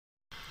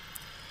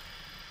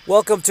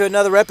Welcome to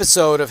another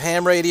episode of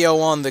Ham Radio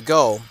on the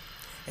Go.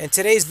 In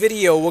today's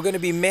video, we're going to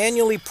be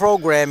manually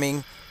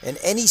programming an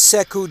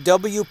Anysecu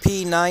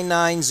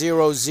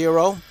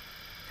WP-9900,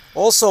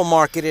 also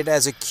marketed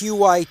as a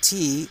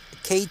QYT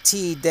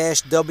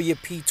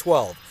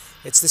KT-WP12.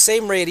 It's the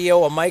same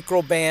radio, a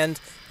microband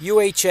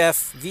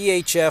UHF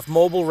VHF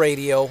mobile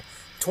radio,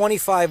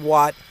 25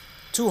 watt,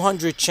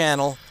 200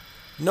 channel,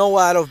 no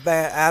out of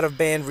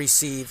band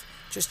receive,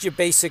 just your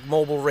basic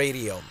mobile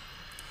radio.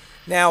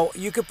 Now,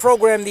 you could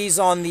program these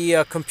on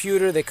the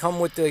computer. They come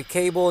with the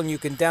cable and you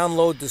can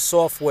download the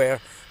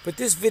software. But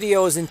this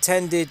video is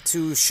intended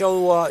to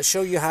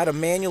show you how to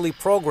manually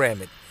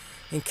program it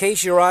in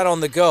case you're out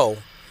on the go.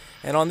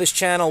 And on this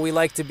channel, we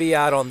like to be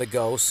out on the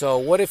go. So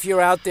what if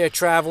you're out there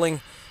traveling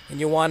and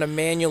you want to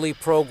manually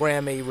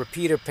program a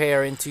repeater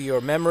pair into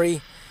your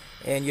memory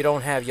and you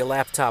don't have your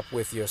laptop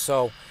with you?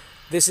 So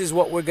this is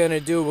what we're going to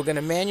do. We're going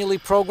to manually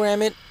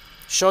program it,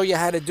 show you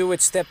how to do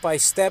it step by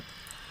step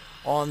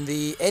on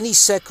the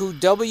Anysecu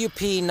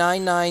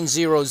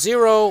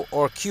WP-9900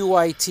 or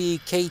QYT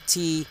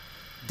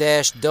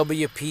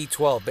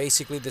KT-WP12,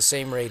 basically the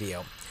same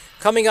radio.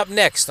 Coming up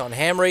next on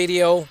Ham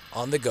Radio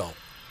on the Go.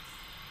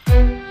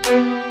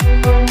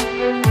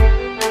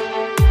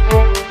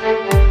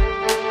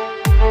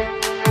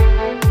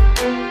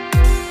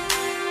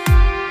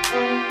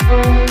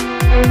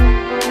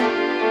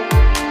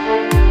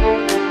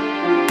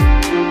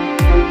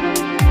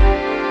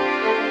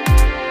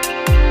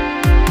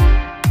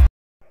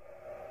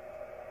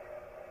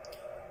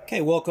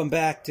 Okay, welcome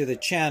back to the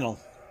channel,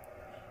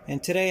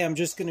 and today I'm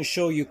just going to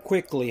show you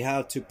quickly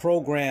how to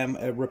program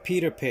a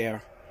repeater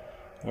pair,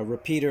 a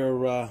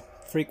repeater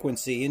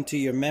frequency into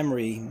your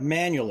memory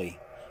manually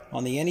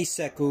on the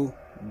Anysecu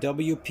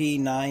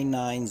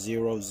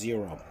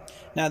WP-9900.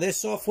 Now there's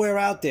software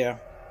out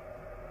there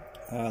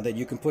that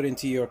you can put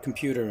into your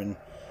computer,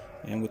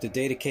 and with the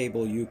data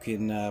cable you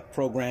can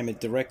program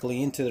it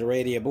directly into the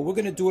radio, but we're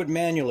going to do it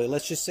manually.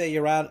 Let's just say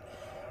you're on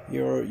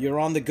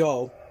the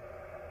go.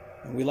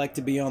 And we like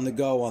to be on the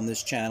go on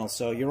this channel.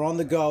 So you're on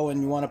the go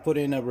and you want to put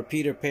in a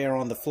repeater pair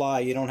on the fly.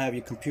 You don't have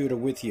your computer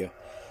with you.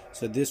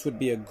 So this would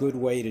be a good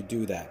way to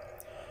do that.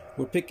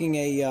 We're picking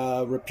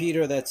a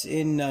repeater that's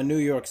in New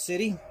York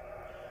City,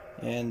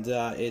 and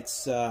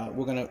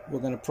we're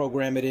gonna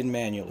program it in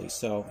manually.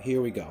 So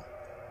here we go.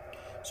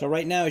 So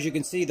right now, as you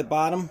can see, the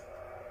bottom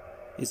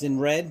is in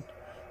red.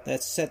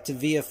 That's set to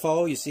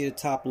VFO. You see the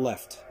top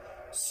left.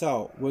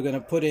 So we're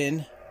gonna put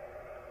in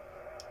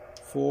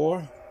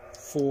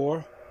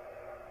 4406000.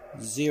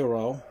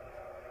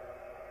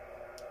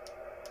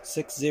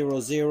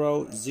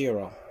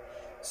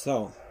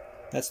 So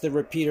that's the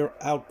repeater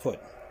output.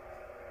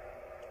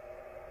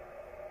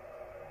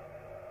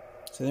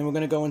 So then we're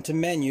going to go into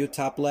menu,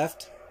 top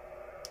left,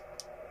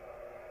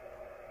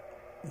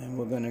 and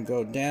we're going to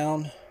go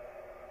down.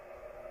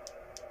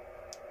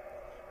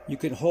 You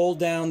can hold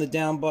down the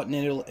down button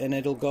and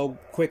it'll go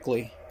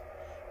quickly.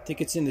 I think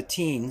it's in the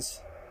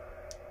teens.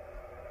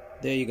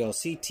 There you go,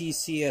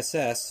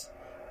 CTCSS.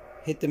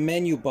 Hit the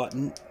menu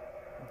button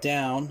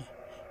down,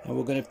 and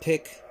we're going to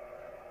pick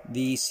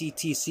the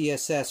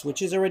CTCSS,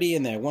 which is already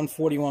in there,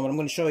 141. But I'm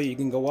going to show you. You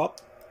can go up,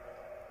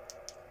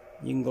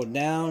 you can go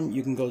down,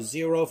 you can go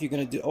 0 if you're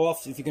going to do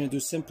off, if you're going to do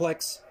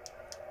simplex,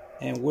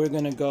 and we're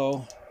going to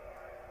go.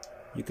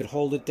 You could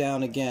hold it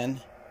down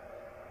again,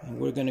 and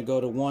we're going to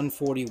go to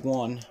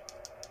 141.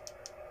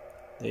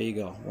 There you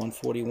go,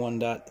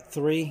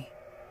 141.3.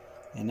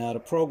 And now to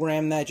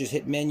program that, just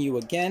hit menu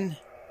again,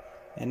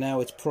 and now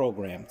it's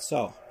programmed.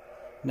 So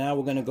now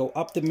we're going to go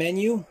up the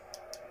menu.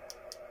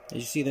 As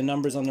you see the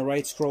numbers on the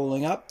right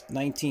scrolling up,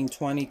 19,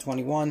 20,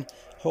 21.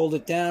 Hold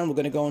it down. We're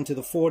going to go into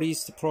the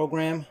 40s to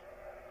program.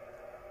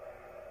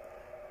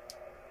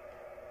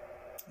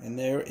 And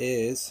there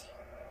is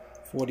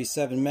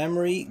 47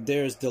 memory.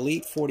 There's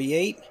delete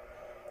 48.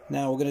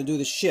 Now we're going to do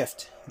the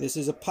shift. This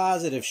is a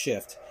positive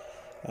shift.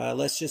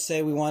 Let's just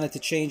say we wanted to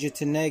change it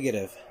to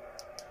negative.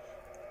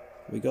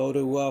 We go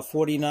to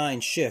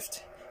 49,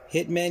 shift.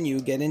 Hit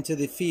menu, get into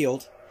the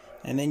field,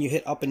 and then you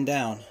hit up and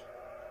down.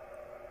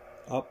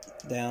 Up,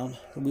 down.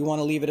 We want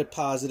to leave it at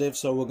positive,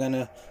 so we're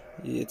gonna.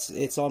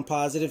 It's on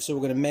positive, so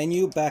we're gonna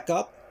menu back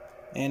up,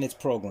 and it's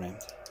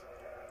programmed.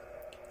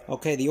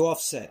 Okay, the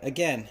offset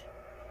again.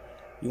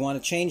 You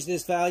want to change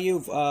this value.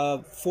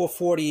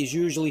 440 is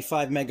usually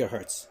 5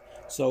 megahertz,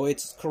 so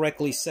it's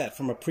correctly set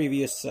from a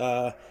previous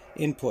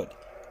input.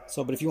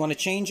 So, but if you want to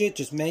change it,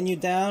 just menu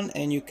down,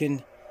 and you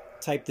can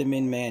type them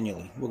in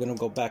manually. We're gonna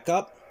go back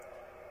up,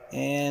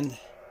 and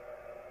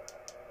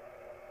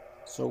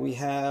so we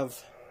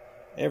have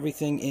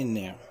everything in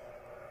there.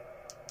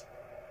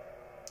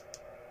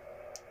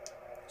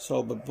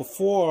 So, but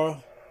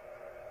before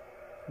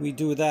we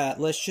do that,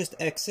 let's just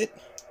exit.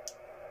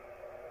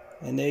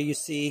 And there you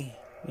see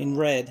in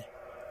red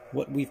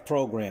what we've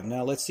programmed.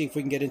 Now let's see if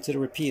we can get into the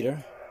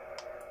repeater.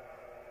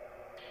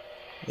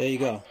 There you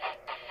go.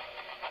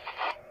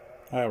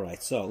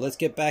 Alright, so let's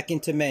get back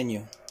into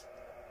menu.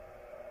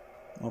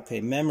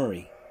 Okay,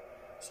 memory.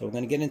 So we're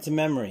going to get into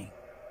memory.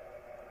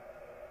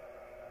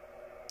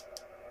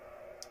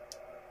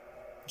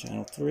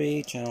 channel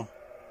 3,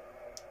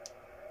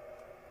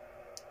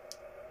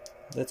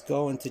 let's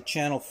go into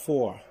channel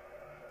 4.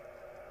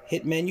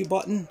 Hit menu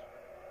button.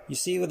 You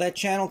see where that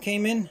channel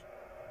came in?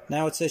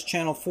 Now it says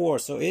channel 4,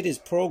 so it is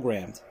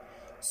programmed.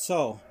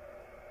 So,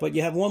 but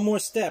you have one more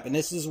step, and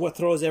this is what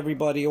throws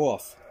everybody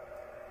off.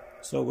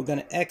 So we're going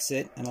to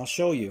exit, and I'll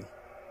show you.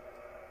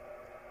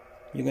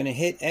 You're going to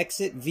hit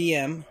exit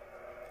VM,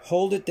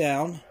 hold it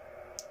down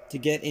to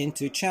get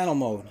into channel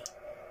mode.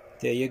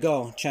 There you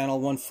go, channel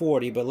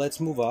 140, but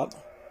let's move up.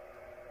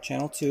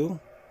 Channel 2,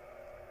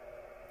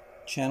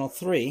 channel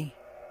 3,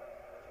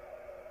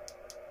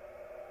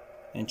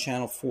 and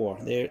channel 4.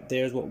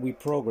 There's what we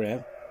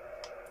programmed.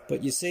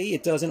 But you see,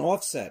 it doesn't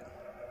offset.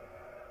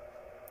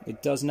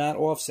 It does not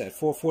offset.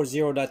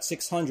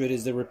 440.600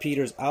 is the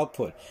repeater's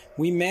output.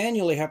 We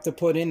manually have to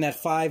put in that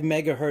 5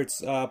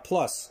 megahertz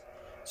plus.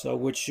 So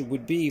which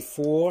would be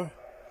 4.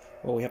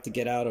 Well, we have to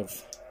get out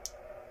of.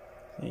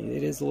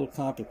 It is a little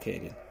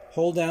complicated.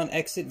 Hold down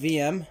exit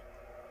VM.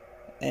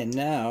 And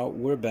now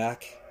we're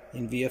back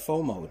in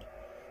VFO mode.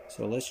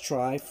 So let's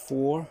try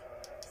 4,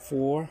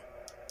 4,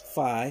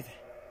 5,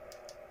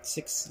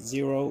 6,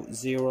 0,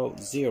 0,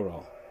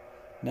 0.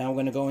 Now we're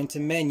going to go into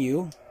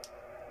menu,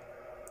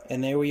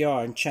 and there we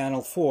are in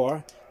channel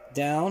 4,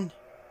 down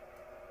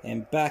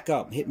and back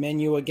up. Hit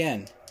menu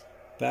again,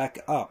 back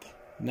up.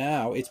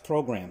 Now it's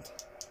programmed,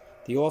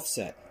 the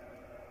offset.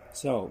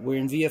 So we're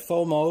in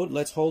VFO mode.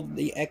 Let's hold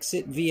the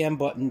exit VM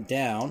button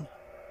down,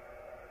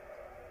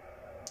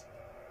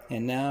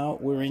 and now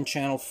we're in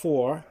channel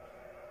 4,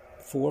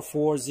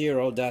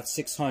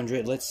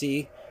 440.600. Let's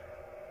see,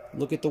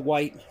 look at the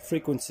white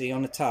frequency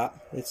on the top.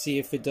 Let's see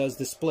if it does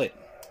the split.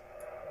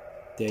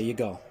 There you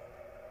go.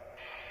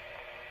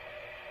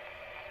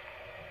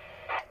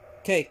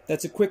 Okay,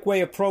 that's a quick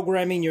way of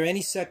programming your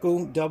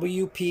Anysecu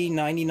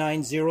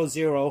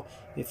WP-9900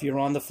 if you're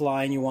on the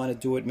fly and you want to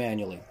do it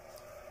manually.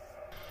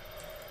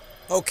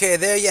 Okay,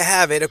 there you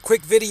have it. A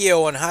quick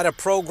video on how to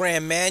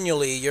program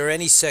manually your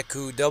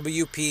Anysecu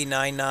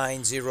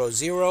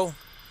WP-9900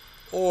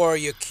 or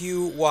your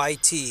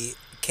QYT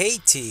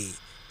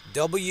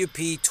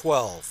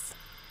KT-WP12.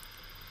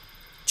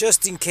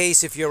 Just in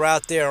case if you're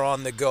out there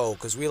on the go,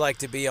 because we like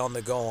to be on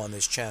the go on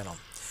this channel.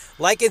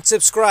 Like and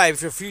subscribe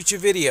for future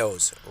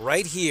videos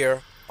right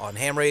here on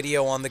Ham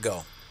Radio on the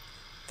Go.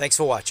 Thanks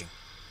for watching.